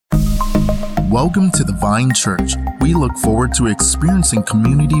welcome to the Vine Church. We look forward to experiencing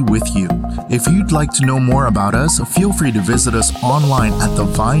community with you. If you'd like to know more about us, feel free to visit us online at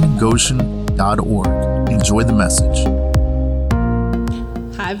thevinegoshen.org. Enjoy the message.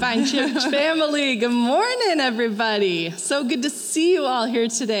 Hi, Vine Church family. Good morning, everybody. So good to see you all here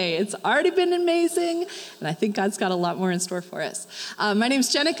today. It's already been amazing, and I think God's got a lot more in store for us. My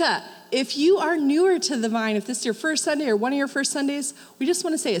name's Jenica. If you are newer to the Vine, if this is your first Sunday or one of your first Sundays, we just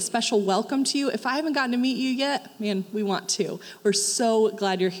want to say a special welcome to you. If I haven't gotten to meet you yet, man, we want to. We're so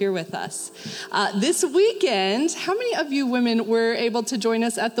glad you're here with us. This weekend, how many of you women were able to join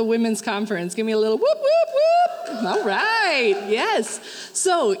us at the women's conference? Give me a little whoop, whoop, whoop. All right, yes.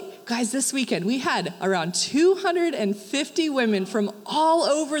 So, guys, this weekend we had around 250 women from all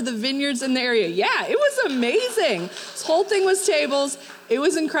over the vineyards in the area. Yeah, it was amazing. This whole thing was tables. It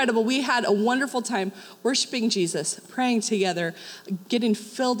was incredible. We had a wonderful time worshiping Jesus, praying together, getting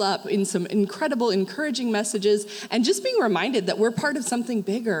filled up in some incredible, encouraging messages, and just being reminded that we're part of something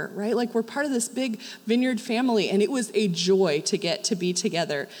bigger, right? Like we're part of this big Vineyard family, and it was a joy to get to be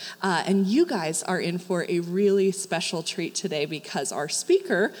together. And you guys are in for a really special treat today because our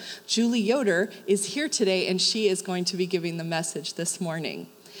speaker, Julie Yoder, is here today, and she is going to be giving the message this morning.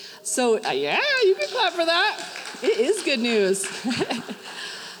 So, yeah, you can clap for that. It is good news.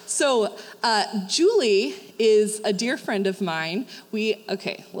 So, Julie is a dear friend of mine.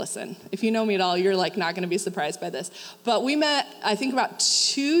 Okay, listen, if you know me at all, you're like not going to be surprised by this. But we met, I think about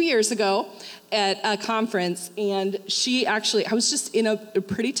 2 years ago at a conference, and I was just in a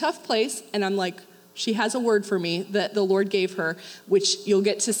pretty tough place, and I'm like, she has a word for me that the Lord gave her, which you'll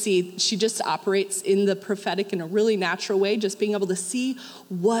get to see. She just operates in the prophetic in a really natural way, just being able to see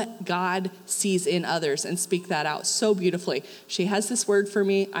what God sees in others and speak that out so beautifully. She has this word for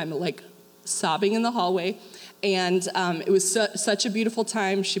me. I'm like sobbing in the hallway. And it was such a beautiful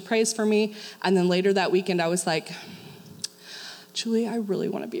time. She prays for me. And then later that weekend, I was like, Julie, I really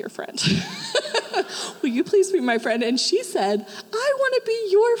want to be your friend. Will you please be my friend? And she said, I want to be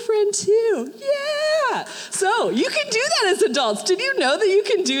your friend too. Yeah. So you can do that as adults. Did you know that you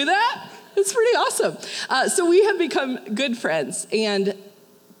can do that? It's pretty awesome. So we have become good friends. And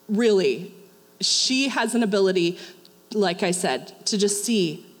really, she has an ability, like I said, to just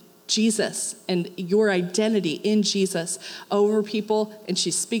see Jesus and your identity in Jesus over people, and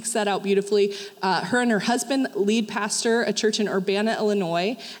she speaks that out beautifully. Her and her husband lead pastor a church in Urbana,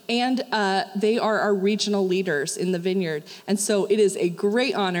 Illinois, and they are our regional leaders in the Vineyard. And so it is a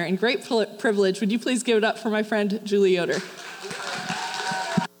great honor and great privilege. Would you please give it up for my friend, Julie Yoder?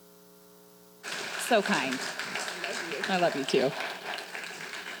 So kind. I love you too.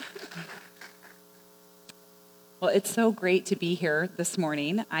 Well, it's so great to be here this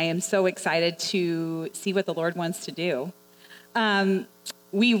morning. I am so excited to see what the Lord wants to do.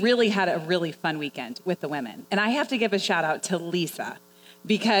 We really had a really fun weekend with the women. And I have to give a shout out to Lisa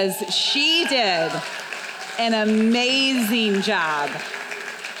because she did an amazing job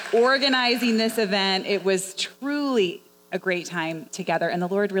organizing this event. It was truly a great time together, and the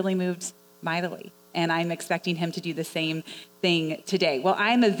Lord really moved mightily. And I'm expecting him to do the same thing today. Well,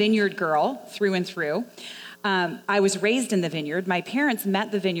 I'm a Vineyard girl through and through. I was raised in the Vineyard. My parents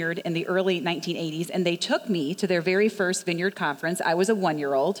met the Vineyard in the early 1980s, and they took me to their very first Vineyard conference. I was a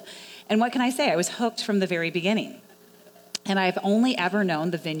 1-year-old, and what can I say? I was hooked from the very beginning. And I've only ever known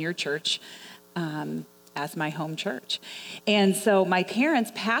the Vineyard Church as my home church. And so my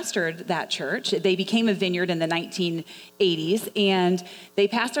parents pastored that church. They became a Vineyard in the 1980s, and they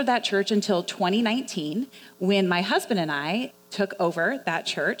pastored that church until 2019, when my husband and I took over that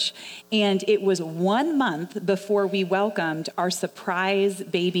church, and it was 1 month before we welcomed our surprise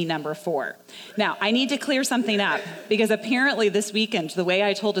baby number 4. Now, I need to clear something up, because apparently this weekend, the way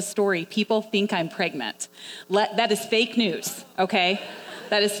I told a story, people think I'm pregnant. That is fake news, okay?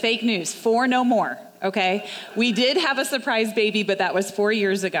 That is fake news. 4 no more, okay? We did have a surprise baby, but that was 4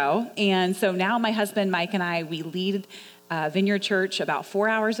 years ago, and so now my husband, Mike, and I, we lead Vineyard Church about 4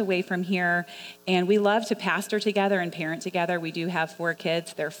 hours away from here, and we love to pastor together and parent together. We do have 4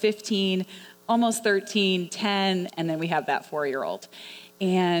 kids. They're 15, almost 13, 10, and then we have that 4-year-old.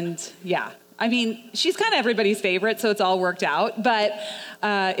 And yeah, I mean, she's kind of everybody's favorite, so it's all worked out, but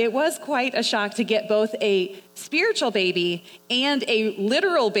it was quite a shock to get both a spiritual baby and a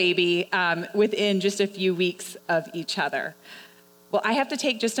literal baby within just a few weeks of each other. Well, I have to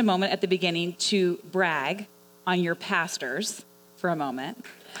take just a moment at the beginning to brag on your pastors for a moment,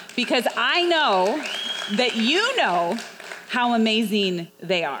 because I know that you know how amazing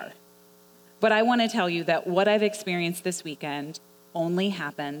they are. But I want to tell you that what I've experienced this weekend only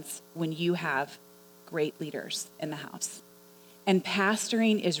happens when you have great leaders in the house. And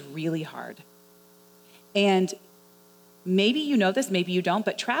pastoring is really hard. And maybe you know this, maybe you don't,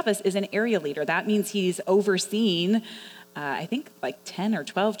 but Travis is an area leader. That means he's overseeing, I think, like 10 or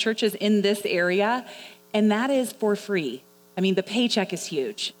 12 churches in this area, and that is for free. I mean, the paycheck is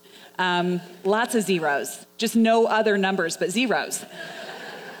huge. Lots of zeros, just no other numbers but zeros.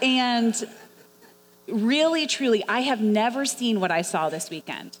 And really, truly, I have never seen what I saw this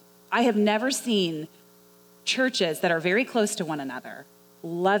weekend. I have never seen churches that are very close to one another,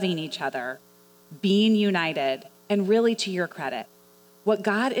 loving each other, being united, and really, to your credit, what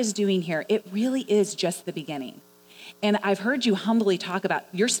God is doing here, it really is just the beginning. And I've heard you humbly talk about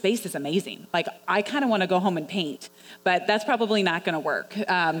your space is amazing. Like, I kind of want to go home and paint, but that's probably not going to work.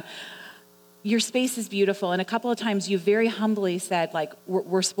 Your space is beautiful. And a couple of times you very humbly said, like,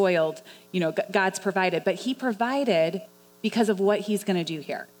 we're spoiled, God's provided. But he provided because of what he's going to do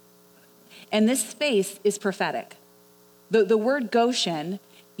here. And this space is prophetic. The word Goshen,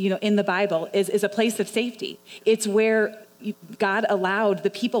 in the Bible is a place of safety. It's where God allowed the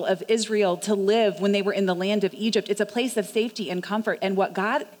people of Israel to live when they were in the land of Egypt. It's a place of safety and comfort. And what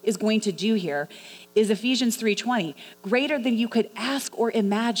God is going to do here is Ephesians 3:20, greater than you could ask or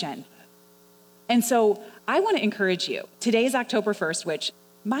imagine. And so I want to encourage you. Today is October 1st, which,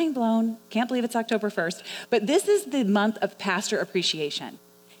 mind blown, can't believe it's October 1st. But this is the month of pastor appreciation.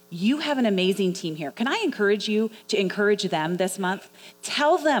 You have an amazing team here. Can I encourage you to encourage them this month?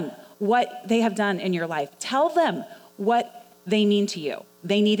 Tell them what they have done in your life. Tell them what they mean to you.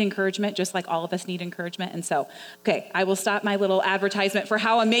 They need encouragement, just like all of us need encouragement. And so, okay, I will stop my little advertisement for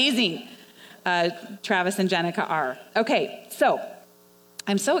how amazing Travis and Jenica are. Okay, so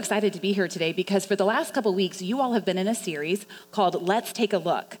I'm so excited to be here today because for the last couple weeks, you all have been in a series called Let's Take a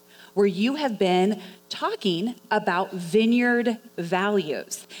Look, where you have been talking about Vineyard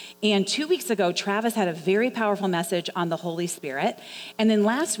values. And 2 weeks ago, Travis had a very powerful message on the Holy Spirit. And then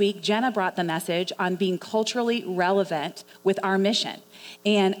last week, Jenna brought the message on being culturally relevant with our mission.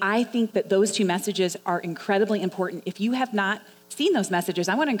 And I think that those two messages are incredibly important. If you have not seen those messages,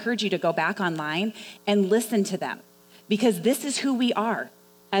 I want to encourage you to go back online and listen to them, because this is who we are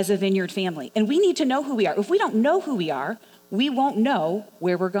as a Vineyard family. And we need to know who we are. If we don't know who we are, we won't know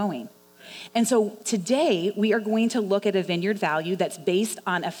where we're going. And so today we are going to look at a Vineyard value that's based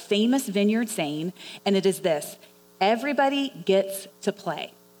on a famous Vineyard saying, and it is this: everybody gets to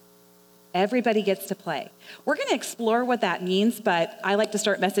play. Everybody gets to play. We're going to explore what that means, but I like to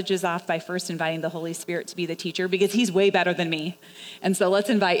start messages off by first inviting the Holy Spirit to be the teacher, because he's way better than me. And so let's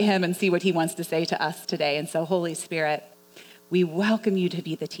invite him and see what he wants to say to us today. And so, Holy Spirit, we welcome you to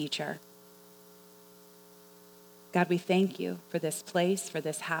be the teacher. God, we thank you for this place, for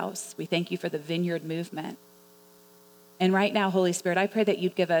this house. We thank you for the Vineyard movement. And right now, Holy Spirit, I pray that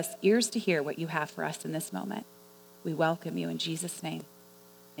you'd give us ears to hear what you have for us in this moment. We welcome you in Jesus' name.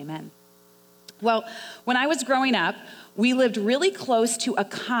 Amen. Well, when I was growing up, we lived really close to a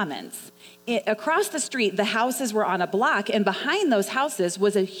commons. Across the street, the houses were on a block, and behind those houses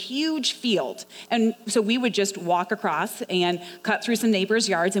was a huge field. And so we would just walk across and cut through some neighbors'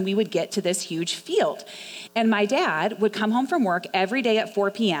 yards, and we would get to this huge field. And my dad would come home from work every day at 4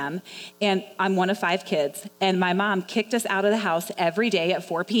 p.m., and I'm one of 5 kids, and my mom kicked us out of the house every day at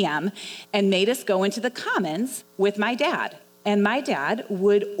 4 p.m. and made us go into the commons with my dad. And my dad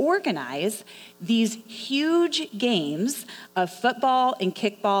would organize these huge games of football and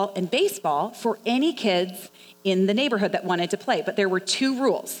kickball and baseball for any kids in the neighborhood that wanted to play. But there were 2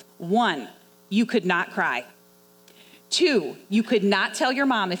 rules. 1, you could not cry. 2, you could not tell your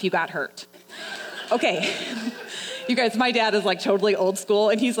mom if you got hurt. Okay, you guys, my dad is like totally old school,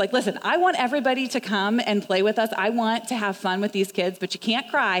 and he's like, listen, I want everybody to come and play with us. I want to have fun with these kids, but you can't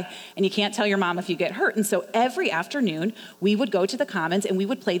cry, and you can't tell your mom if you get hurt. And so every afternoon, we would go to the commons, and we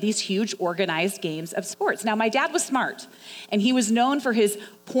would play these huge organized games of sports. Now, my dad was smart, and he was known for his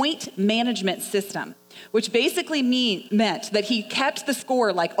point management system, which basically meant that he kept the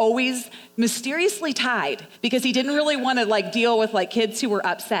score like always mysteriously tied, because he didn't really want to like deal with like kids who were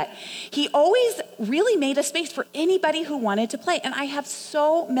upset. He always really made a space for anybody who wanted to play. And I have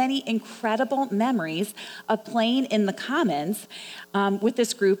so many incredible memories of playing in the commons with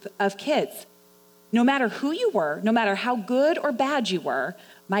this group of kids. No matter who you were, no matter how good or bad you were,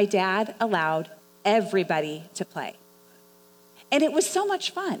 my dad allowed everybody to play. And it was so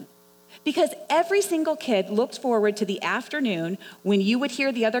much fun, because every single kid looked forward to the afternoon when you would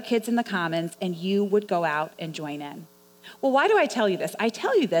hear the other kids in the commons and you would go out and join in. Well, why do I tell you this? I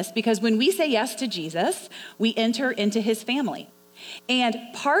tell you this because when we say yes to Jesus, we enter into his family. And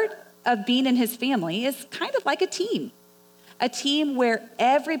part of being in his family is kind of like a team where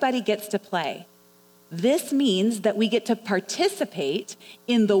everybody gets to play. This means that we get to participate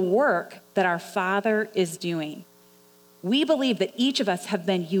in the work that our Father is doing. We believe that each of us have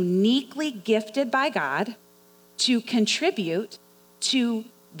been uniquely gifted by God to contribute to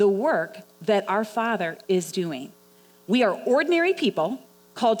the work that our Father is doing. We are ordinary people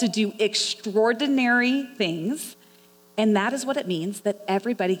called to do extraordinary things, and that is what it means that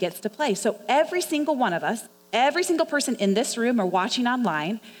everybody gets to play. So every single one of us, every single person in this room or watching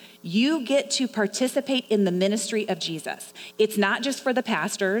online, you get to participate in the ministry of Jesus. It's not just for the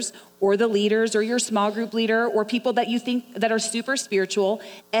pastors or the leaders or your small group leader or people that you think that are super spiritual.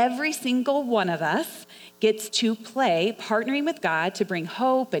 Every single one of us gets to play, partnering with God to bring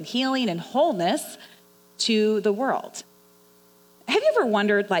hope and healing and wholeness to the world. Have you ever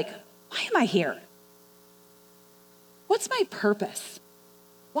wondered, why am I here? What's my purpose?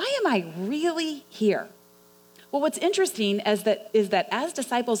 Why am I really here? Well, what's interesting is that as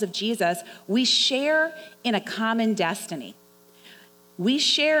disciples of Jesus, we share in a common destiny. We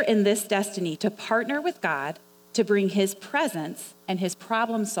share in this destiny to partner with God to bring his presence and his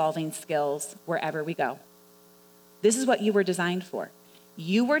problem-solving skills wherever we go. This is what you were designed for.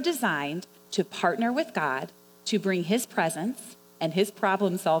 You were designed to partner with God to bring his presence and his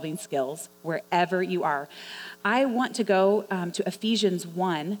problem-solving skills wherever you are. I want to go to Ephesians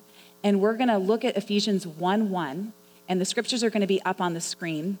 1, and we're going to look at Ephesians 1:1, and the scriptures are going to be up on the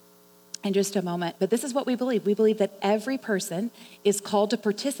screen in just a moment. But this is what we believe. We believe that every person is called to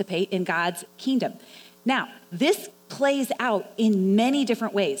participate in God's kingdom. Now, this plays out in many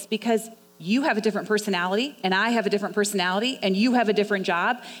different ways because you have a different personality, and I have a different personality, and you have a different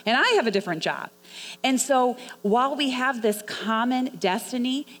job, and I have a different job. And so while we have this common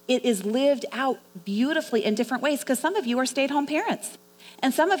destiny, it is lived out beautifully in different ways because some of you are stay-at-home parents.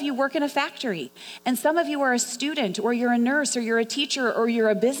 And some of you work in a factory, and some of you are a student, or you're a nurse, or you're a teacher, or you're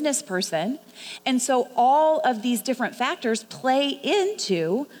a business person. And so all of these different factors play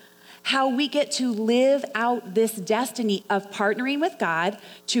into how we get to live out this destiny of partnering with God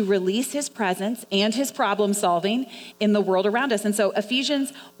to release his presence and his problem solving in the world around us. And so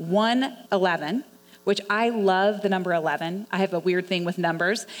Ephesians 1:11, which I love the number 11. I have a weird thing with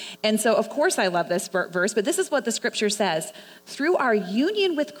numbers. And so, of course, I love this verse, but this is what the scripture says. Through our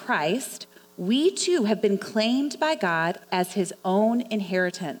union with Christ, we too have been claimed by God as his own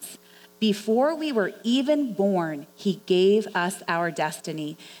inheritance. Before we were even born, he gave us our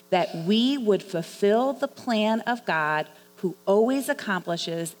destiny, that we would fulfill the plan of God who always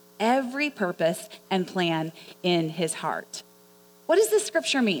accomplishes every purpose and plan in his heart. What does this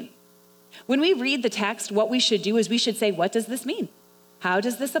scripture mean? When we read the text, what we should do is we should say, what does this mean? How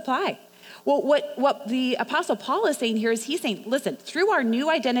does this apply? Well, what the Apostle Paul is saying here is he's saying, listen, through our new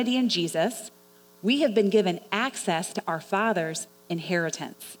identity in Jesus, we have been given access to our Father's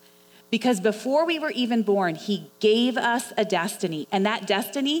inheritance. Because before we were even born, he gave us a destiny. And that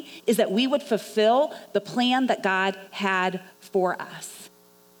destiny is that we would fulfill the plan that God had for us.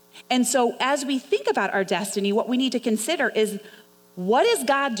 And so as we think about our destiny, what we need to consider is, what is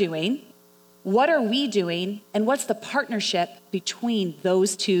God doing? What are we doing? And what's the partnership between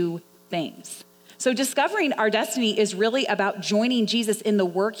those two things? So discovering our destiny is really about joining Jesus in the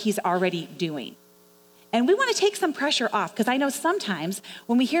work he's already doing. And we want to take some pressure off, because I know sometimes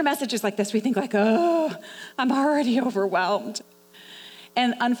when we hear messages like this, we think oh, I'm already overwhelmed.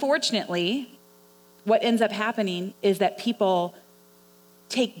 And unfortunately, what ends up happening is that people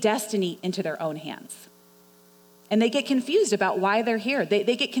take destiny into their own hands. And they get confused about why they're here.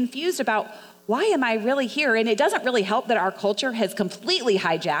 They get confused about, why am I really here? And it doesn't really help that our culture has completely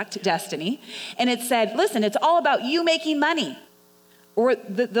hijacked destiny. And it said, listen, it's all about you making money. Or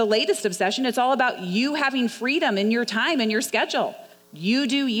the latest obsession, it's all about you having freedom in your time and your schedule. You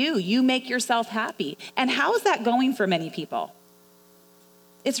do you make yourself happy. And how is that going for many people?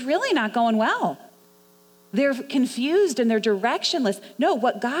 It's really not going well. They're confused and they're directionless. No,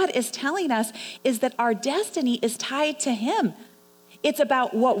 what God is telling us is that our destiny is tied to him. It's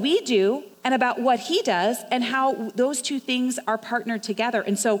about what we do and about what he does and how those two things are partnered together.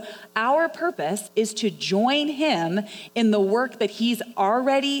 And so our purpose is to join him in the work that he's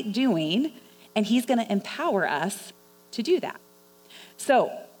already doing, and he's going to empower us to do that.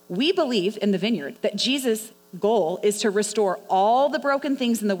 So we believe in the Vineyard that Jesus' goal is to restore all the broken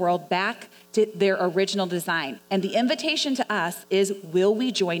things in the world back to their original design. And the invitation to us is, will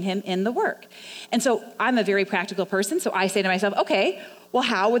we join him in the work? And so I'm a very practical person, so I say to myself, okay, well,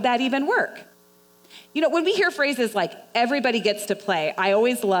 how would that even work? You know, when we hear phrases like everybody gets to play, I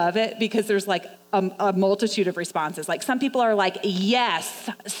always love it because there's a multitude of responses. Like some people are like, yes,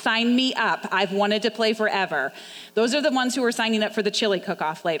 sign me up. I've wanted to play forever. Those are the ones who are signing up for the chili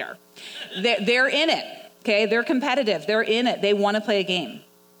cook-off later. They're in it, okay? They're competitive. They're in it. They want to play a game.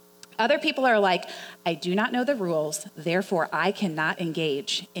 Other people are like, I do not know the rules, therefore I cannot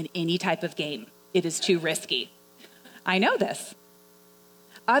engage in any type of game. It is too risky. I know this.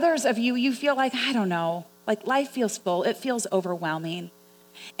 Others of you, you feel like, I don't know, like life feels full. It feels overwhelming.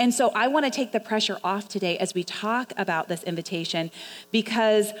 And so I want to take the pressure off today as we talk about this invitation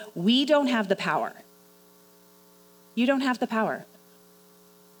because we don't have the power. You don't have the power.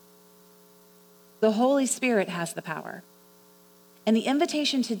 The Holy Spirit has the power. And the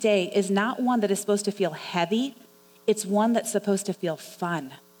invitation today is not one that is supposed to feel heavy. It's one that's supposed to feel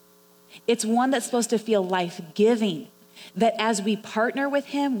fun. It's one that's supposed to feel life-giving. That as we partner with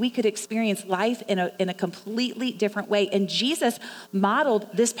him, we could experience life in a completely different way. And Jesus modeled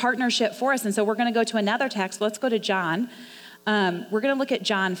this partnership for us. And so we're going to go to another text. Let's go to John. We're going to look at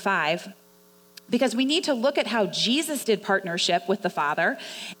John 5 because we need to look at how Jesus did partnership with the Father.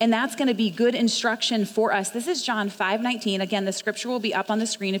 And that's going to be good instruction for us. This is John 5:19. Again, the scripture will be up on the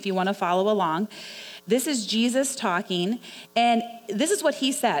screen if you want to follow along. This is Jesus talking. And this is what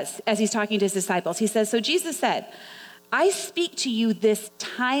he says as he's talking to his disciples. He says, so Jesus said, I speak to you this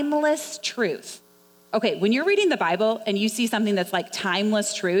timeless truth. Okay, when you're reading the Bible and you see something that's like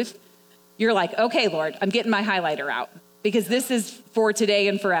timeless truth, you're like, okay, Lord, I'm getting my highlighter out because this is for today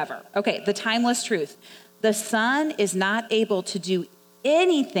and forever. Okay, the timeless truth. The Son is not able to do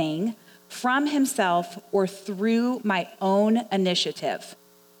anything from himself or through my own initiative.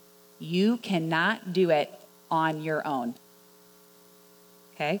 You cannot do it on your own.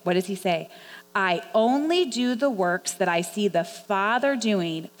 Okay, what does he say? I only do the works that I see the Father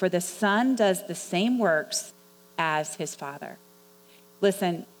doing, for the Son does the same works as his Father.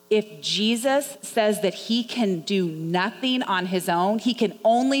 Listen, if Jesus says that he can do nothing on his own, he can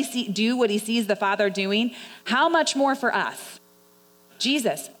only do what he sees the Father doing, how much more for us?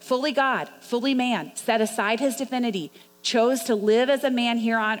 Jesus, fully God, fully man, set aside his divinity, chose to live as a man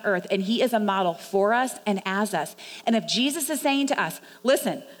here on earth, and he is a model for us and as us. And if Jesus is saying to us,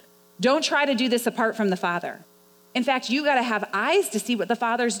 listen, don't try to do this apart from the Father. In fact, you got to have eyes to see what the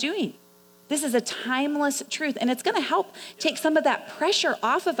Father's doing. This is a timeless truth, and it's going to help take some of that pressure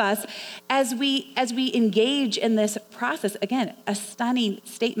off of us as we engage in this process. Again, a stunning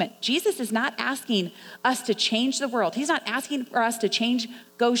statement. Jesus is not asking us to change the world. He's not asking for us to change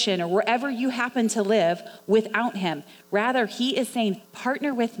Goshen or wherever you happen to live without him. Rather, he is saying,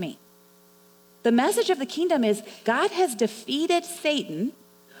 partner with me. The message of the kingdom is God has defeated Satan,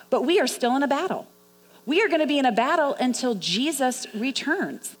 but we are still in a battle. We are going to be in a battle until Jesus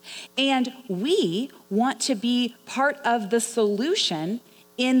returns. And we want to be part of the solution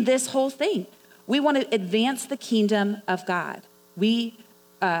in this whole thing. We want to advance the kingdom of God.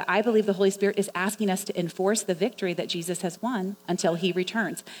 I believe the Holy Spirit is asking us to enforce the victory that Jesus has won until he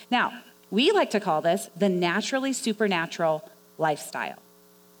returns. Now, we like to call this the naturally supernatural lifestyle.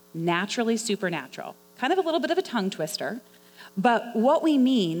 Naturally supernatural. Kind of a little bit of a tongue twister. But what we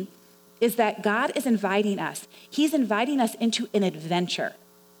mean is that God is inviting us. He's inviting us into an adventure.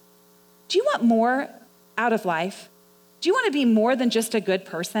 Do you want more out of life? Do you want to be more than just a good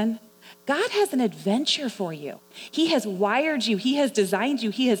person? God has an adventure for you. He has wired you. He has designed you.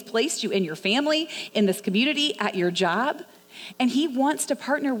 He has placed you in your family, in this community, at your job. And he wants to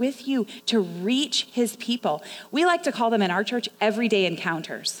partner with you to reach his people. We like to call them in our church everyday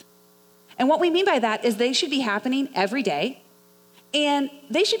encounters. And what we mean by that is they should be happening every day. And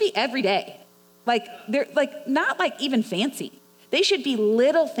they should be every day. Like, they're like not like even fancy. They should be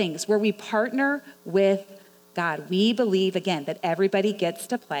little things where we partner with God. We believe, again, that everybody gets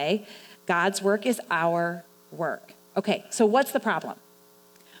to play. God's work is our work. Okay, so what's the problem?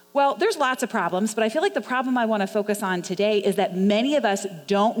 Well, there's lots of problems, but I feel like the problem I want to focus on today is that many of us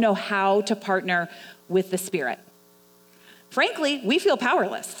don't know how to partner with the Spirit. Frankly, we feel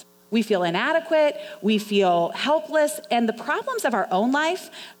powerless. We feel inadequate, we feel helpless, and the problems of our own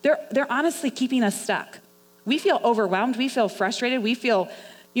life, they're honestly keeping us stuck. We feel overwhelmed, we feel frustrated, we feel,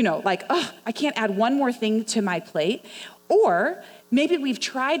 like, oh, I can't add one more thing to my plate. Or maybe we've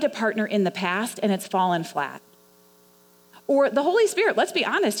tried to partner in the past and it's fallen flat. Or the Holy Spirit, let's be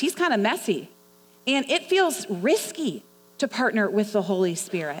honest, he's kind of messy. And it feels risky to partner with the Holy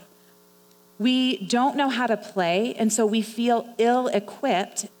Spirit. We don't know how to play, and so we feel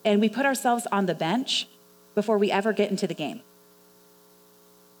ill-equipped, and we put ourselves on the bench before we ever get into the game.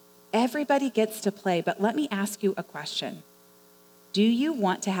 Everybody gets to play, but let me ask you a question. Do you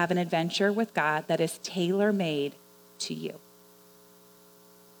want to have an adventure with God that is tailor-made to you?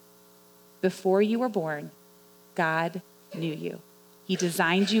 Before you were born, God knew you. He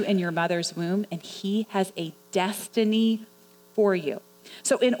designed you in your mother's womb, and he has a destiny for you.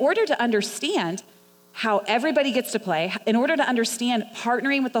 So in order to understand how everybody gets to play, in order to understand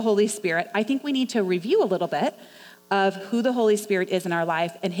partnering with the Holy Spirit, I think we need to review a little bit of who the Holy Spirit is in our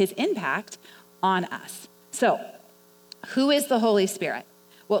life and his impact on us. So, who is the Holy Spirit?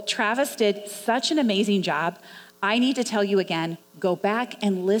 Well, Travis did such an amazing job. I need to tell you again, go back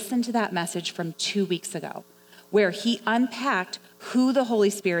and listen to that message from 2 weeks ago, where he unpacked who the Holy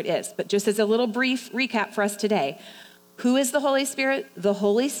Spirit is. But just as a little brief recap for us today, who is the Holy Spirit? The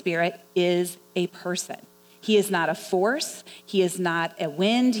Holy Spirit is a person. He is not a force. He is not a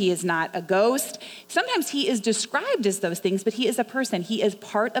wind. He is not a ghost. Sometimes he is described as those things, but he is a person. He is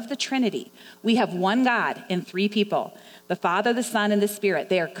part of the Trinity. We have one God in three people, the Father, the Son, and the Spirit.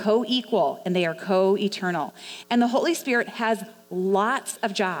 They are co-equal and they are co-eternal. And the Holy Spirit has lots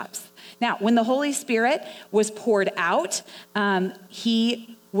of jobs. Now, when the Holy Spirit was poured out,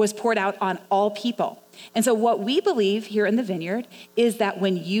 he was poured out on all people. And so what we believe here in the Vineyard is that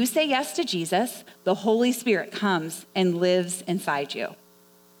when you say yes to Jesus, the Holy Spirit comes and lives inside you.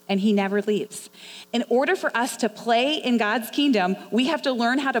 And he never leaves. In order for us to play in God's kingdom, we have to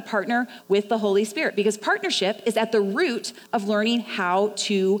learn how to partner with the Holy Spirit, because partnership is at the root of learning how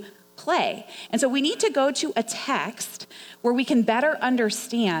to play. And so we need to go to a text where we can better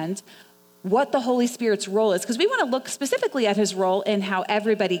understand what the Holy Spirit's role is, because we want to look specifically at his role and how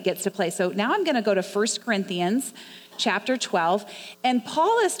everybody gets to play. So now I'm going to go to 1 Corinthians chapter 12, and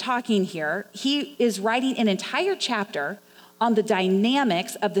Paul is talking here. He is writing an entire chapter on the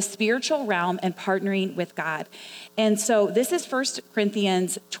dynamics of the spiritual realm and partnering with God. And so this is 1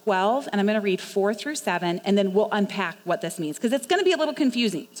 Corinthians 12, and I'm going to read 4 through 7, and then we'll unpack what this means, because it's going to be a little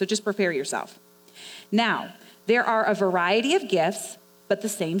confusing, so just prepare yourself. Now, there are a variety of gifts, but the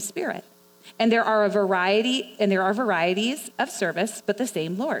same Spirit. And there are varieties of service, but the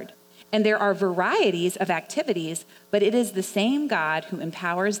same Lord. And there are varieties of activities, but it is the same God who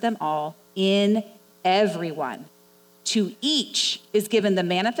empowers them all in everyone. To each is given the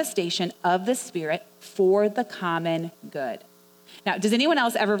manifestation of the Spirit for the common good. Now, does anyone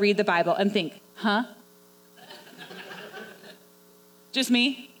else ever read the Bible and think, huh? Just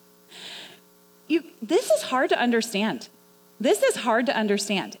me? This is hard to understand. This is hard to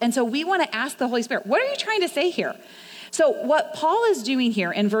understand. And so we want to ask the Holy Spirit, what are you trying to say here? So what Paul is doing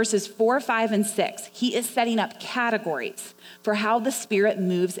here in verses 4, 5, and 6, he is setting up categories for how the Spirit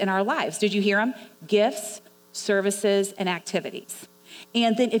moves in our lives. Did you hear him? Gifts, services, and activities.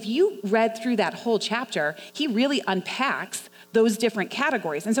 And then if you read through that whole chapter, he really unpacks those different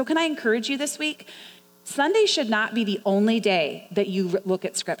categories. And so can I encourage you this week? Sunday should not be the only day that you look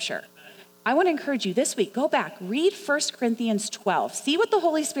at Scripture. I want to encourage you this week, go back, read 1 Corinthians 12. See what the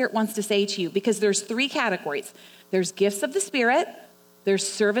Holy Spirit wants to say to you, because there's three categories. There's gifts of the Spirit, there's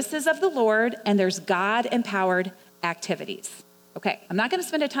services of the Lord, and there's God-empowered activities. Okay, I'm not going to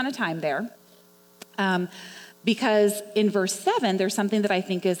spend a ton of time there, because in verse 7, there's something that I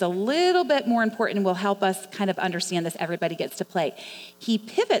think is a little bit more important and will help us kind of understand this. Everybody gets to play. He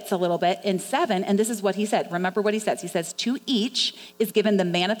pivots a little bit in 7, and this is what he said. Remember what he says. He says, to each is given the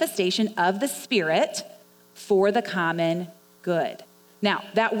manifestation of the Spirit for the common good. Now,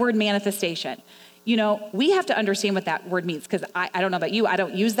 that word manifestation, we have to understand what that word means, because I don't know about you, I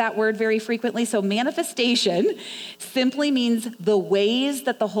don't use that word very frequently. So manifestation simply means the ways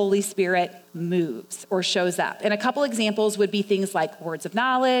that the Holy Spirit moves or shows up. And a couple examples would be things like words of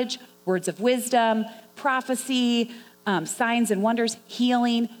knowledge, words of wisdom, prophecy, signs and wonders,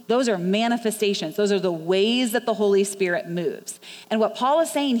 healing. Those are manifestations. Those are the ways that the Holy Spirit moves. And what Paul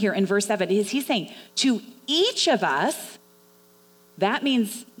is saying here in verse 7 is he's saying, to each of us, that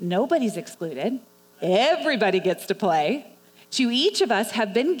means nobody's excluded. Everybody gets to play. To each of us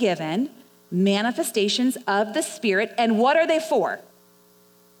have been given manifestations of the Spirit. And what are they for?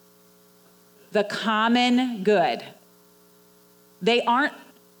 The common good. They aren't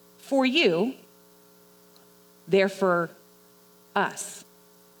for you. They're for us.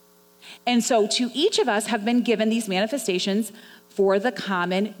 And so to each of us have been given these manifestations for the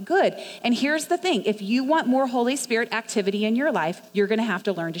common good. And here's the thing. If you want more Holy Spirit activity in your life, you're going to have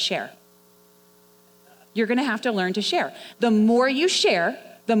to learn to share. You're going to have to learn to share. The more you share,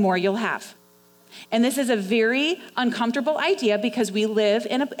 the more you'll have. And this is a very uncomfortable idea, because we live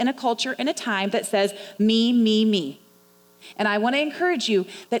in a culture, in a time that says me, me, me. And I want to encourage you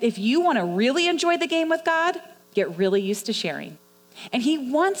that if you want to really enjoy the game with God, get really used to sharing. And he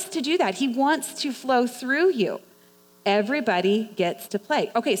wants to do that. He wants to flow through you. Everybody gets to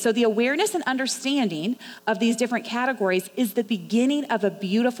play. Okay, so the awareness and understanding of these different categories is the beginning of a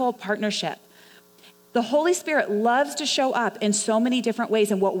beautiful partnership. The Holy Spirit loves to show up in so many different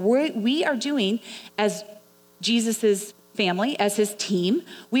ways. And what we are doing as Jesus's family, as his team,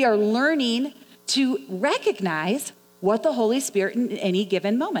 we are learning to recognize what the Holy Spirit in any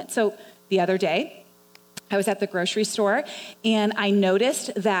given moment. So the other day, I was at the grocery store and I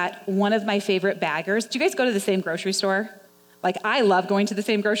noticed that one of my favorite baggers, do you guys go to the same grocery store? Like, I love going to the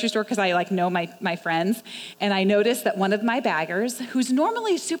same grocery store because I know my friends. And I noticed that one of my baggers, who's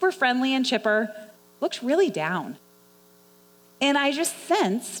normally super friendly and chipper, looks really down. And I just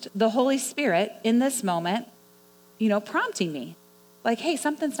sensed the Holy Spirit in this moment, prompting me, like, hey,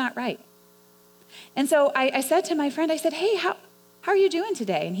 something's not right. And so I said to my friend, I said, hey, how are you doing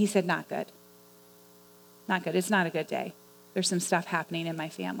today? And he said, not good. Not good. It's not a good day. There's some stuff happening in my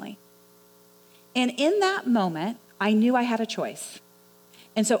family. And in that moment, I knew I had a choice.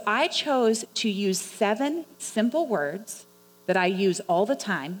 And so I chose to use 7 simple words that I use all the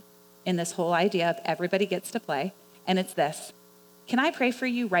time in this whole idea of everybody gets to play. And it's this: can I pray for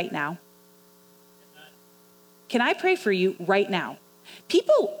you right now? Can I pray for you right now?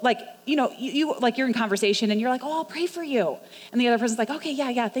 People you're in conversation and you're like, oh, I'll pray for you. And the other person's like, okay,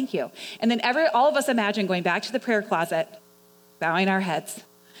 yeah, thank you. And then all of us imagine going back to the prayer closet, bowing our heads.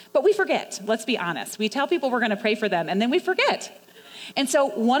 But we forget, let's be honest. We tell people we're going to pray for them and then we forget. And so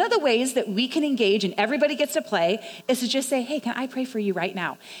one of the ways that we can engage and everybody gets to play is to just say, hey, can I pray for you right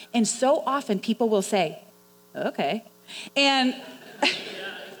now? And so often people will say, okay. And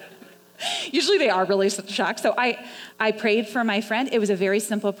usually they are really shocked. So I prayed for my friend. It was a very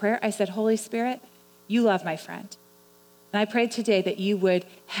simple prayer. I said, Holy Spirit, you love my friend. And I prayed today that you would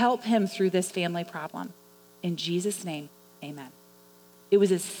help him through this family problem. In Jesus' name, amen. It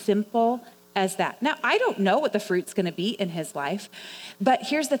was as simple as that. Now, I don't know what the fruit's going to be in his life, but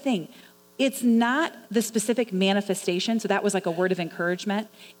here's the thing. It's not the specific manifestation. So that was like a word of encouragement.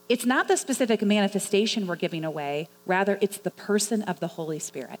 It's not the specific manifestation we're giving away. Rather, it's the person of the Holy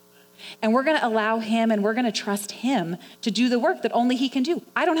Spirit. And we're going to allow him and we're going to trust him to do the work that only he can do.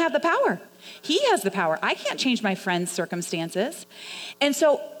 I don't have the power. He has the power. I can't change my friend's circumstances. And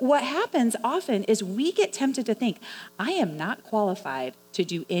so what happens often is we get tempted to think, I am not qualified to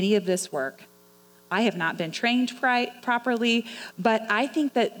do any of this work. I have not been trained properly, but I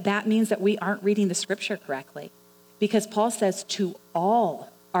think that means that we aren't reading the scripture correctly, because Paul says to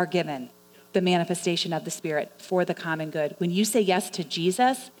all are given the manifestation of the Spirit for the common good. When you say yes to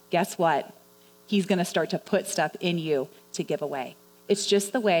Jesus, guess what? He's going to start to put stuff in you to give away. It's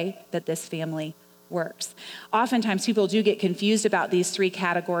just the way that this family works. Oftentimes people do get confused about these 3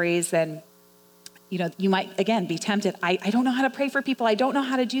 categories, and you might, again, be tempted. I don't know how to pray for people. I don't know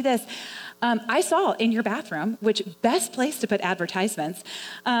how to do this. I saw in your bathroom, which best place to put advertisements,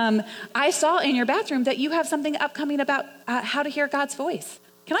 I saw in your bathroom that you have something upcoming about how to hear God's voice.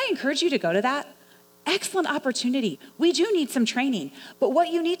 Can I encourage you to go to that? Excellent opportunity. We do need some training, but what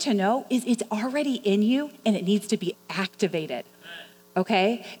you need to know is it's already in you and it needs to be activated.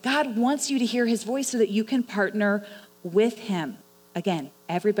 Okay? God wants you to hear his voice so that you can partner with him. Again,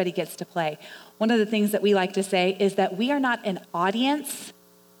 everybody gets to play. One of the things that we like to say is that we are not an audience,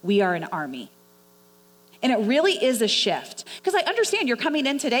 we are an army. And it really is a shift. Because I understand you're coming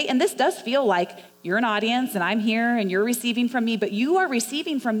in today, and this does feel like you're an audience, and I'm here, and you're receiving from me, but you are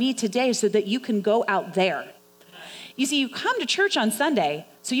receiving from me today so that you can go out there. You see, you come to church on Sunday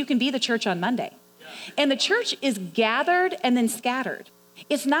so you can be the church on Monday. And the church is gathered and then scattered.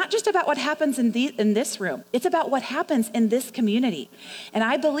 It's not just about what happens in this room. It's about what happens in this community. And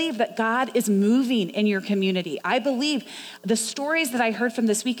I believe that God is moving in your community. I believe the stories that I heard from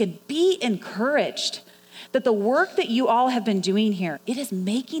this weekend, be encouraged that the work that you all have been doing here, it is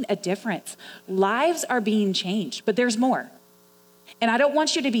making a difference. Lives are being changed, but there's more. And I don't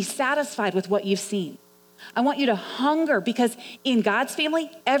want you to be satisfied with what you've seen. I want you to hunger, because in God's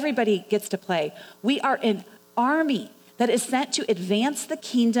family, everybody gets to play. We are an army that is sent to advance the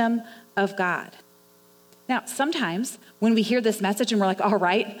kingdom of God. Now, sometimes when we hear this message and we're like, all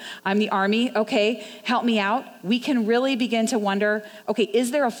right, I'm the army, okay, help me out, we can really begin to wonder, okay,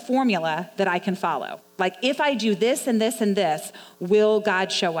 is there a formula that I can follow? Like, if I do this and this and this, will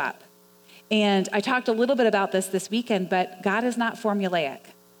God show up? And I talked a little bit about this weekend, but God is not formulaic.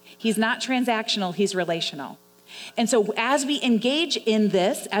 He's not transactional, he's relational. And so as we engage in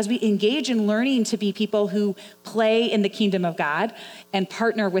this, as we engage in learning to be people who play in the kingdom of God and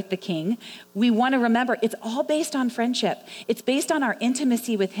partner with the King, we want to remember it's all based on friendship. It's based on our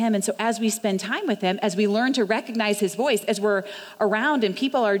intimacy with him. And so as we spend time with him, as we learn to recognize his voice, as we're around and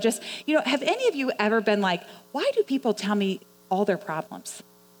people are just, have any of you ever been like, why do people tell me all their problems?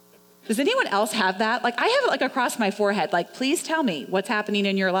 Does anyone else have that? Like I have it like across my forehead, like, please tell me what's happening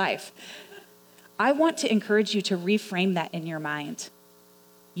in your life. I want to encourage you to reframe that in your mind.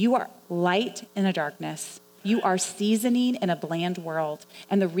 You are light in the darkness. You are seasoning in a bland world.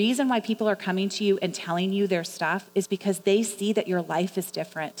 And the reason why people are coming to you and telling you their stuff is because they see that your life is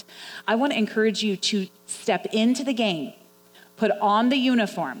different. I want to encourage you to step into the game, put on the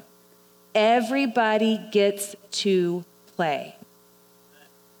uniform. Everybody gets to play.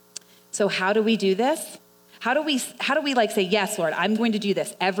 So how do we do this? How do we say, yes, Lord, I'm going to do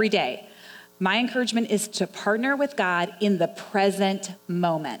this every day? My encouragement is to partner with God in the present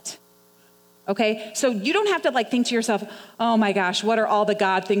moment. Okay? So you don't have to think to yourself, oh my gosh, what are all the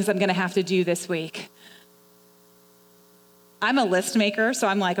God things I'm going to have to do this week? I'm a list maker, so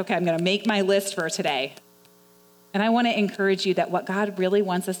I'm like, okay, I'm going to make my list for today. And I want to encourage you that what God really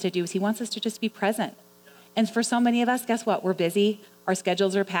wants us to do is he wants us to just be present. And for so many of us, guess what? We're busy. Our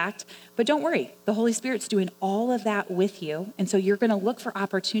schedules are packed. But don't worry. The Holy Spirit's doing all of that with you. And so you're going to look for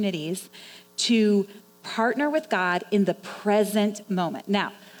opportunities to partner with God in the present moment.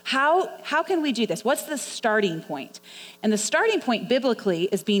 Now, how can we do this? What's the starting point? And the starting point biblically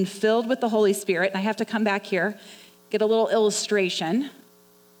is being filled with the Holy Spirit. And I have to come back here, get a little illustration.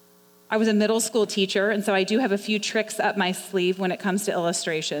 I was a middle school teacher, and so I do have a few tricks up my sleeve when it comes to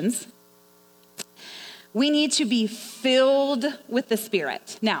illustrations. We need to be filled with the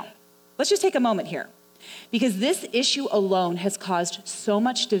Spirit. Now, let's just take a moment here, because this issue alone has caused so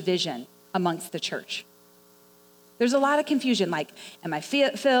much division amongst the church. There's a lot of confusion, like, am I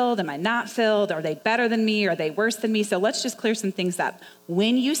filled? Am I not filled? Are they better than me? Are they worse than me? So let's just clear some things up.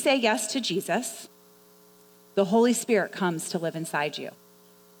 When you say yes to Jesus, the Holy Spirit comes to live inside you.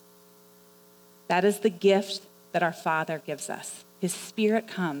 That is the gift that our Father gives us. His Spirit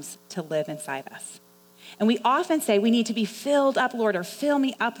comes to live inside us. And we often say we need to be filled up, Lord, or fill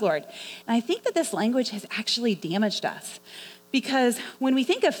me up, Lord. And I think that this language has actually damaged us. Because when we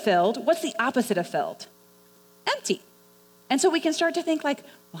think of filled, what's the opposite of filled? Empty. And so we can start to think like,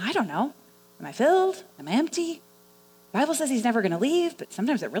 well, I don't know. Am I filled? Am I empty? The Bible says he's never going to leave, but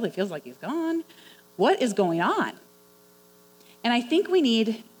sometimes it really feels like he's gone. What is going on? And I think we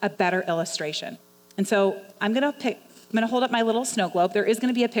need a better illustration. And so I'm going to hold up my little snow globe. There is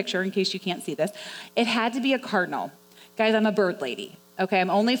going to be a picture in case you can't see this. It had to be a cardinal. Guys, I'm a bird lady. Okay, I'm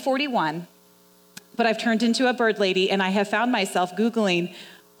only 41, but I've turned into a bird lady, and I have found myself Googling,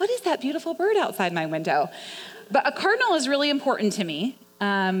 what is that beautiful bird outside my window? But a cardinal is really important to me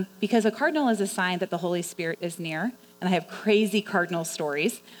because a cardinal is a sign that the Holy Spirit is near, and I have crazy cardinal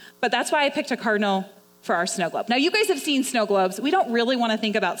stories. But that's why I picked a cardinal for our snow globe. Now, you guys have seen snow globes. We don't really want to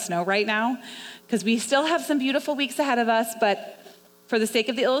think about snow right now because we still have some beautiful weeks ahead of us, but for the sake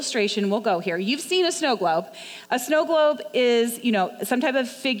of the illustration, we'll go here. You've seen a snow globe. A snow globe is, some type of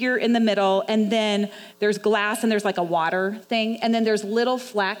figure in the middle, and then there's glass and there's like a water thing, and then there's little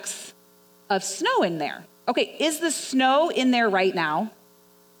flecks of snow in there. Okay, is the snow in there right now?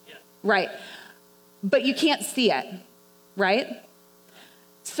 Yeah. Right. But you can't see it, right?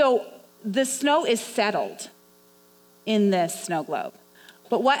 So the snow is settled in this snow globe.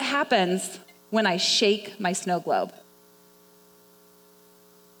 But what happens when I shake my snow globe?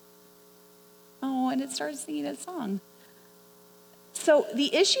 Oh, and it starts singing its song. So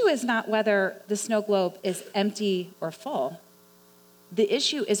the issue is not whether the snow globe is empty or full. The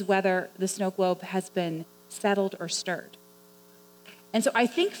issue is whether the snow globe has been settled or stirred. And so I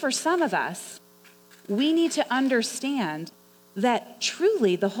think for some of us, we need to understand that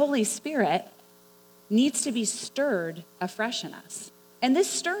truly the Holy Spirit needs to be stirred afresh in us. And this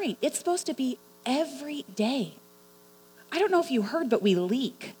stirring, it's supposed to be every day. I don't know if you heard, but we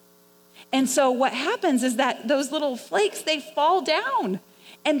leak. And so what happens is that those little flakes, they fall down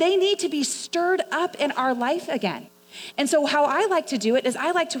and they need to be stirred up in our life again. And so how I like to do it is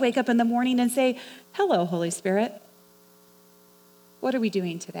I like to wake up in the morning and say, hello, Holy Spirit. What are we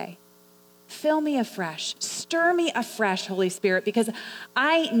doing today? Fill me afresh. Stir me afresh, Holy Spirit, because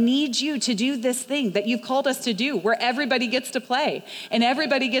I need you to do this thing that you've called us to do where everybody gets to play and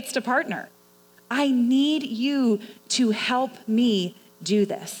everybody gets to partner. I need you to help me do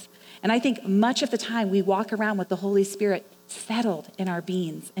this. And I think much of the time we walk around with the Holy Spirit settled in our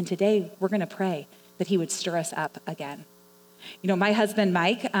beings. And today we're going to pray that he would stir us up again. My husband,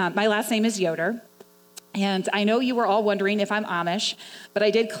 Mike, my last name is Yoder. And I know you were all wondering if I'm Amish, but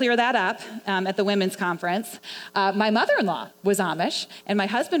I did clear that up at the women's conference. My mother-in-law was Amish, and my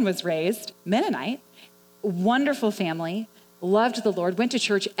husband was raised Mennonite. Wonderful family, loved the Lord, went to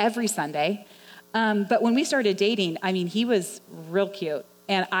church every Sunday. But when we started dating, I mean, he was real cute,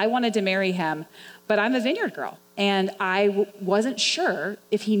 and I wanted to marry him, but I'm a Vineyard girl, and I wasn't sure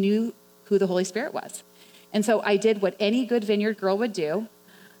if he knew who the Holy Spirit was. And so I did what any good Vineyard girl would do.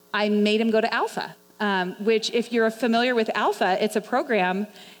 I made him go to Alpha. Which if you're familiar with Alpha, it's a program.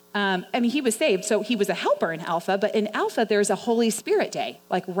 He was saved, so he was a helper in Alpha, but in Alpha, there's a Holy Spirit day,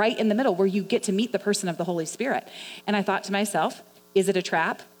 like right in the middle where you get to meet the person of the Holy Spirit. And I thought to myself, is it a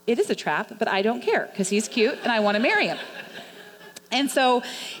trap? It is a trap, but I don't care because he's cute and I want to marry him. And so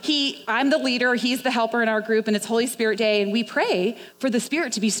I'm the leader, he's the helper in our group, and it's Holy Spirit Day, and we pray for the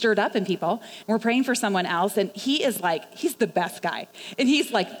Spirit to be stirred up in people. And we're praying for someone else, and he's the best guy. And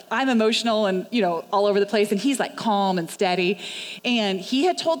he's like, I'm emotional and, all over the place, and he's like calm and steady. And he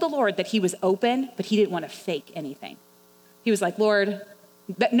had told the Lord that he was open, but he didn't want to fake anything. He was like, Lord,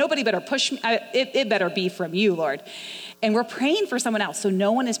 nobody better push me. It better be from you, Lord. And we're praying for someone else, so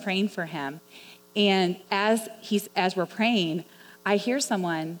no one is praying for him. And as we're praying, I hear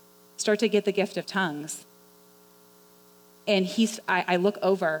someone start to get the gift of tongues. And I look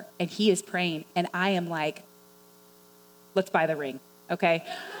over and he is praying and I am like, let's buy the ring, okay?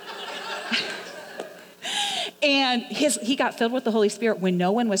 And he got filled with the Holy Spirit when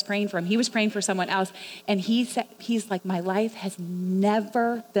no one was praying for him. He was praying for someone else. And he's like, my life has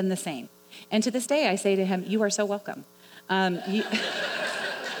never been the same. And to this day, I say to him, you are so welcome.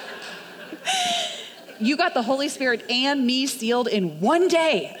 You got the Holy Spirit and me sealed in one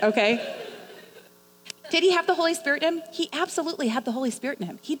day, okay? Did he have the Holy Spirit in him? He absolutely had the Holy Spirit in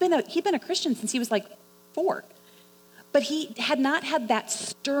him. He'd been a Christian since he was like 4. But he had not had that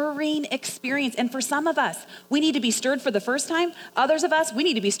stirring experience. And for some of us, we need to be stirred for the first time. Others of us, we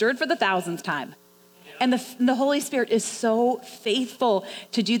need to be stirred for the 1,000th time. And the Holy Spirit is so faithful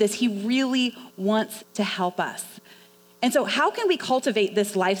to do this. He really wants to help us. And so how can we cultivate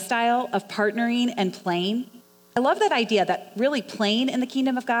this lifestyle of partnering and playing? I love that idea that really playing in the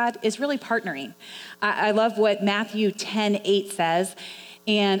kingdom of God is really partnering. I love what Matthew 10:8 says,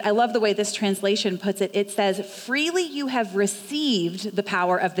 and I love the way this translation puts it. It says, freely you have received the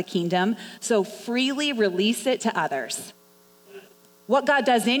power of the kingdom, so freely release it to others. What God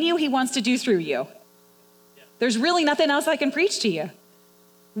does in you, he wants to do through you. There's really nothing else I can preach to you.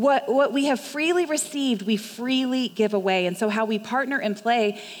 What we have freely received, we freely give away. And so how we partner and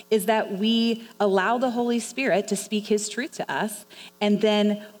play is that we allow the Holy Spirit to speak his truth to us, and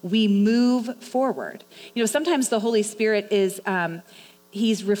then we move forward. Sometimes the Holy Spirit is,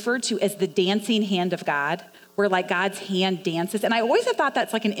 he's referred to as the dancing hand of God, where like God's hand dances. And I always have thought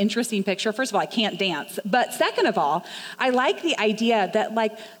that's like an interesting picture. First of all, I can't dance. But second of all, I like the idea that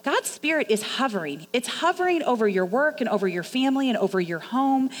like God's Spirit is hovering. It's hovering over your work and over your family and over your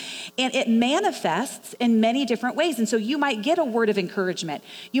home. And it manifests in many different ways. And so you might get a word of encouragement.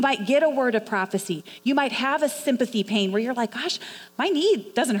 You might get a word of prophecy. You might have a sympathy pain where you're like, gosh, my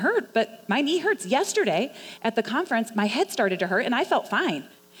knee doesn't hurt, but my knee hurts. Yesterday at the conference, my head started to hurt and I felt fine.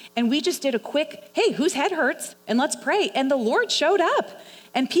 And we just did a quick, hey, whose head hurts? And let's pray. And the Lord showed up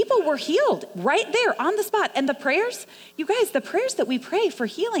and people were healed right there on the spot. And the prayers, you guys, the prayers that we pray for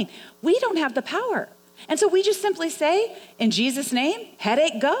healing, we don't have the power. And so we just simply say, in Jesus' name,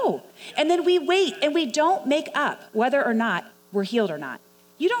 headache, go. And then we wait and we don't make up whether or not we're healed or not.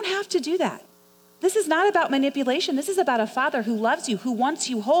 You don't have to do that. This is not about manipulation. This is about a Father who loves you, who wants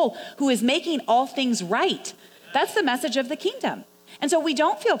you whole, who is making all things right. That's the message of the kingdom. And so we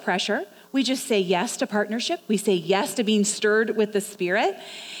don't feel pressure. We just say yes to partnership. We say yes to being stirred with the Spirit.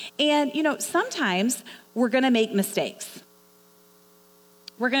 And, sometimes we're going to make mistakes.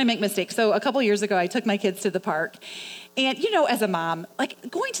 So a couple years ago, I took my kids to the park. And, as a mom,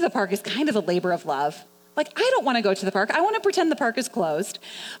 like going to the park is kind of a labor of love. Like, I don't want to go to the park. I want to pretend the park is closed.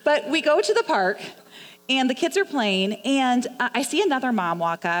 But we go to the park and the kids are playing. And I see another mom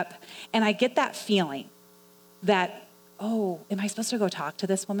walk up and I get that feeling that, oh, am I supposed to go talk to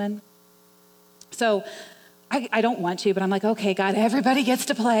this woman? So I don't want to, but I'm like, okay, God, everybody gets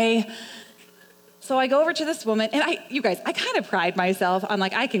to play. So I go over to this woman, and I kind of pride myself on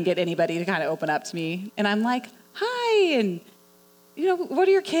like, I can get anybody to kind of open up to me. And I'm like, hi, and what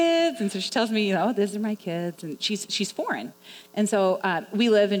are your kids? And so she tells me, these are my kids, and she's foreign. And so we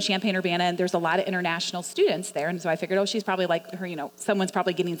live in Champaign-Urbana, and there's a lot of international students there. And so I figured, she's probably like her, someone's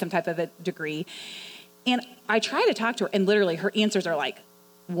probably getting some type of a degree. And I try to talk to her, and literally her answers are like,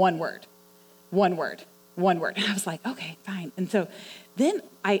 one word. And I was like, okay, fine. And so Then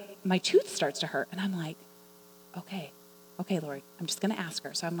my tooth starts to hurt, and I'm like, okay, Lord, I'm just going to ask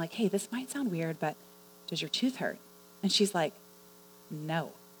her. So I'm like, hey, this might sound weird, but does your tooth hurt? And she's like,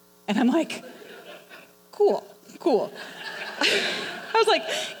 no. And I'm like, cool. I was like,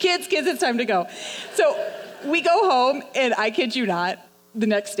 kids, it's time to go. So we go home, and I kid you not, the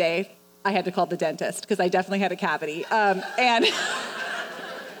next day, I had to call the dentist because I definitely had a cavity. And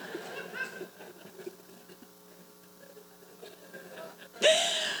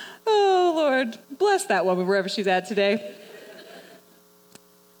oh, Lord, bless that woman wherever she's at today.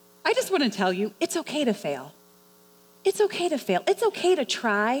 I just want to tell you, it's okay to fail. It's okay to fail. It's okay to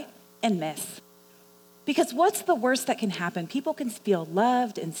try and miss. Because what's the worst that can happen? People can feel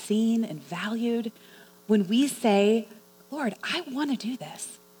loved and seen and valued when we say, Lord, I want to do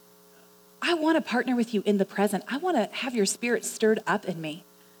this. I want to partner with you in the present. I want to have your spirit stirred up in me.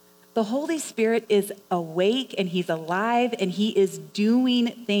 The Holy Spirit is awake and he's alive and he is doing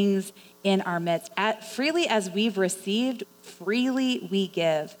things in our midst. Freely as we've received, freely we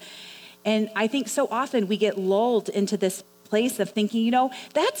give. And I think so often we get lulled into this place of thinking,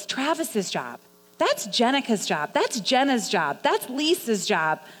 that's Travis's job. That's Jenica's job. That's Jenna's job. That's Lisa's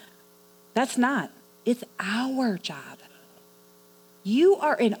job. That's not. It's our job. You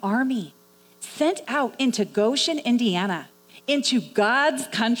are an army sent out into Goshen, Indiana, into God's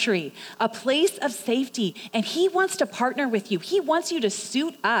country, a place of safety. And he wants to partner with you. He wants you to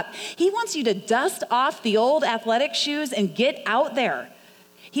suit up. He wants you to dust off the old athletic shoes and get out there.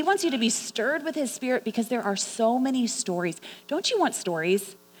 He wants you to be stirred with his spirit because there are so many stories. Don't you want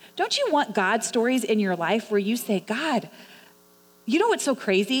stories? Don't you want God stories in your life where you say, God, you know what's so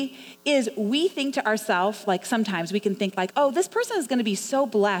crazy is we think to ourselves, like sometimes we can think like, oh, this person is going to be so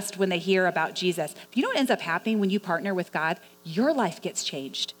blessed when they hear about Jesus. But you know what ends up happening when you partner with God? Your life gets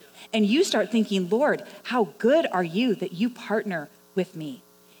changed. And you start thinking, Lord, how good are you that you partner with me?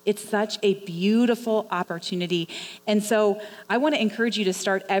 It's such a beautiful opportunity. And so I want to encourage you to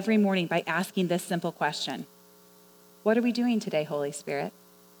start every morning by asking this simple question. What are we doing today, Holy Spirit?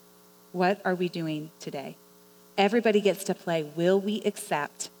 What are we doing today? Everybody gets to play. Will we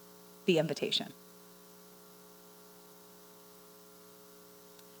accept the invitation?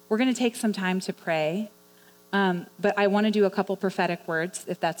 We're going to take some time to pray, but I want to do a couple prophetic words,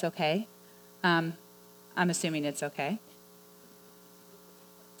 if that's okay. I'm assuming it's okay.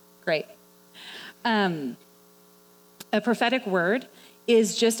 Great. A prophetic word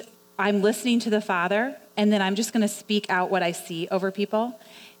is just, I'm listening to the Father, and then I'm just going to speak out what I see over people.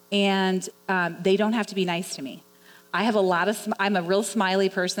 And they don't have to be nice to me. I'm a real smiley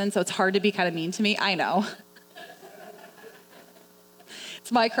person, so it's hard to be kind of mean to me. I know.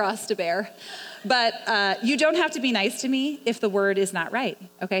 It's my cross to bear. But you don't have to be nice to me if the word is not right.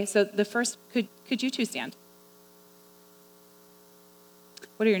 Okay, so the first, could you two stand?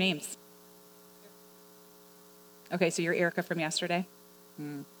 What are your names? Okay, so you're Erica from yesterday?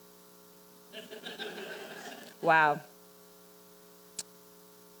 Wow.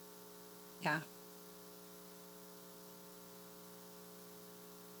 Yeah.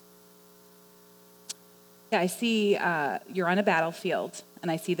 Yeah, I see you're on a battlefield, and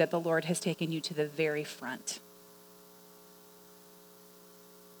I see that the Lord has taken you to the very front.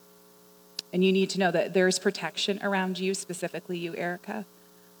 And you need to know that there's protection around you, specifically you, Erica.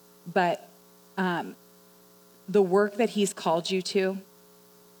 But the work that he's called you to,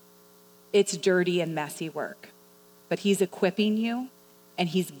 it's dirty and messy work. But he's equipping you. And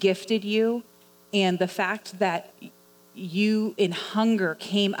he's gifted you. And the fact that you in hunger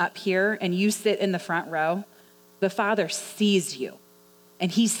came up here and you sit in the front row, the Father sees you. And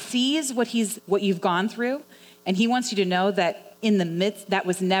he sees what you've gone through. And he wants you to know that in the midst, that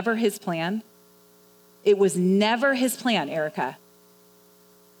was never his plan. It was never his plan, Erica.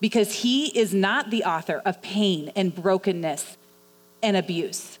 Because he is not the author of pain and brokenness and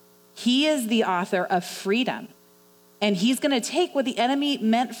abuse. He is the author of freedom. And he's going to take what the enemy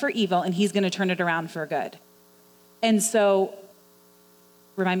meant for evil and he's going to turn it around for good. And so,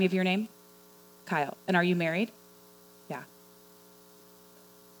 remind me of your name? Kyle. And are you married? Yeah.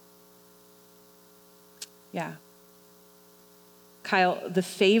 Yeah. Kyle, the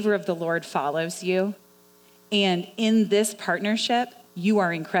favor of the Lord follows you. And in this partnership, you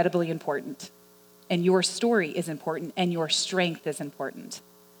are incredibly important. And your story is important. And your strength is important.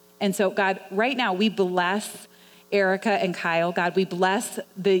 And so, God, right now we bless Erica and Kyle, God, we bless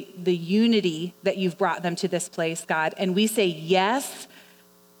the unity that you've brought them to this place, God. And we say yes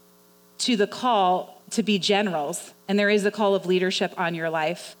to the call to be generals. And there is a call of leadership on your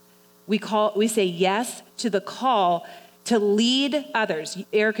life. We say yes to the call to lead others.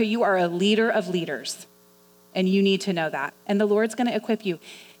 Erica, you are a leader of leaders. And you need to know that. And the Lord's going to equip you.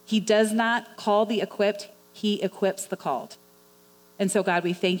 He does not call the equipped. He equips the called. And so, God,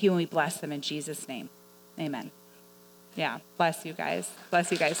 we thank you and we bless them in Jesus' name. Amen. Yeah, bless you guys.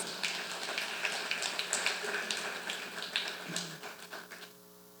 Bless you guys.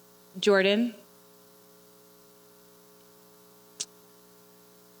 Jordan.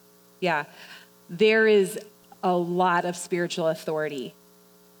 Yeah, there is a lot of spiritual authority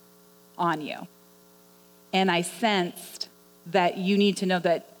on you. And I sensed that you need to know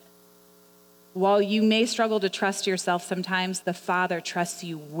that while you may struggle to trust yourself sometimes, the Father trusts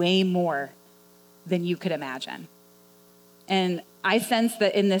you way more than you could imagine. And I sense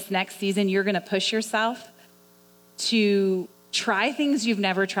that in this next season, you're going to push yourself to try things you've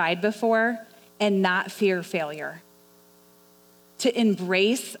never tried before and not fear failure. To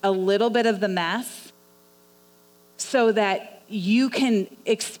embrace a little bit of the mess so that you can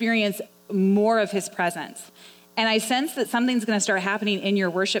experience more of his presence. And I sense that something's going to start happening in your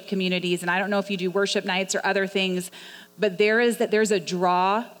worship communities. And I don't know if you do worship nights or other things, but there's a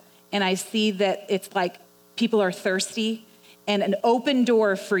draw. And I see that it's like people are thirsty. And an open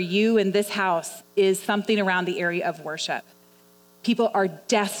door for you in this house is something around the area of worship. People are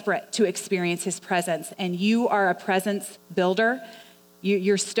desperate to experience his presence. And you are a presence builder.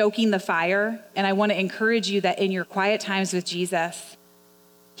 You're stoking the fire. And I want to encourage you that in your quiet times with Jesus,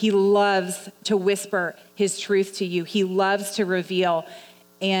 he loves to whisper his truth to you. He loves to reveal.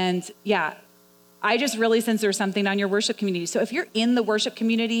 And yeah, I just really sense there's something on your worship community. So if you're in the worship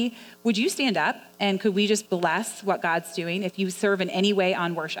community, would you stand up and could we just bless what God's doing if you serve in any way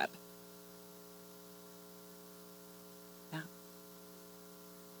on worship? Yeah.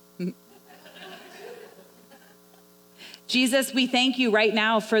 Jesus, we thank you right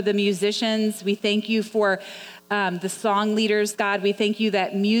now for the musicians. We thank you for the song leaders, God. We thank you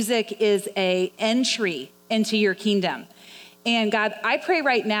that music is an entry into your kingdom. And God, I pray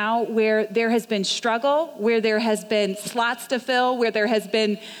right now where there has been struggle, where there has been slots to fill, where there has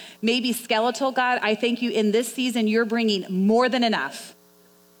been maybe skeletal, God, I thank you in this season, you're bringing more than enough.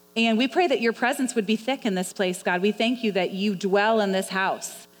 And we pray that your presence would be thick in this place, God. We thank you that you dwell in this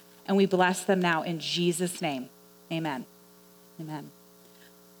house. And we bless them now in Jesus' name. Amen. Amen.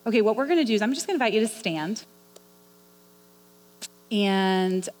 Okay, what we're going to do is I'm just going to invite you to stand.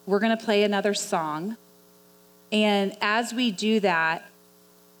 And we're going to play another song. And as we do that,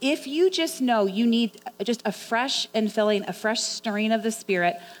 if you just know you need just a fresh infilling, a fresh stirring of the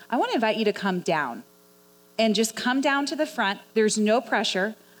Spirit, I want to invite you to come down. And just come down to the front. There's no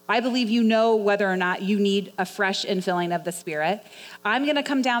pressure. I believe you know whether or not you need a fresh infilling of the Spirit. I'm going to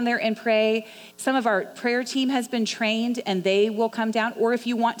come down there and pray. Some of our prayer team has been trained and they will come down. Or if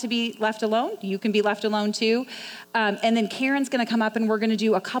you want to be left alone, you can be left alone too. And then Karen's going to come up and we're going to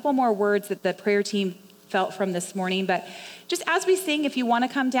do a couple more words that the prayer team felt from this morning. But just as we sing, if you want to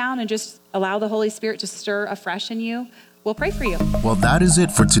come down and just allow the Holy Spirit to stir afresh in you, we'll pray for you. Well, that is it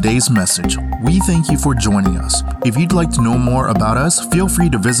for today's message. We thank you for joining us. If you'd like to know more about us, feel free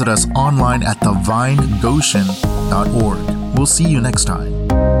to visit us online at thevinegoshen.org. We'll see you next time.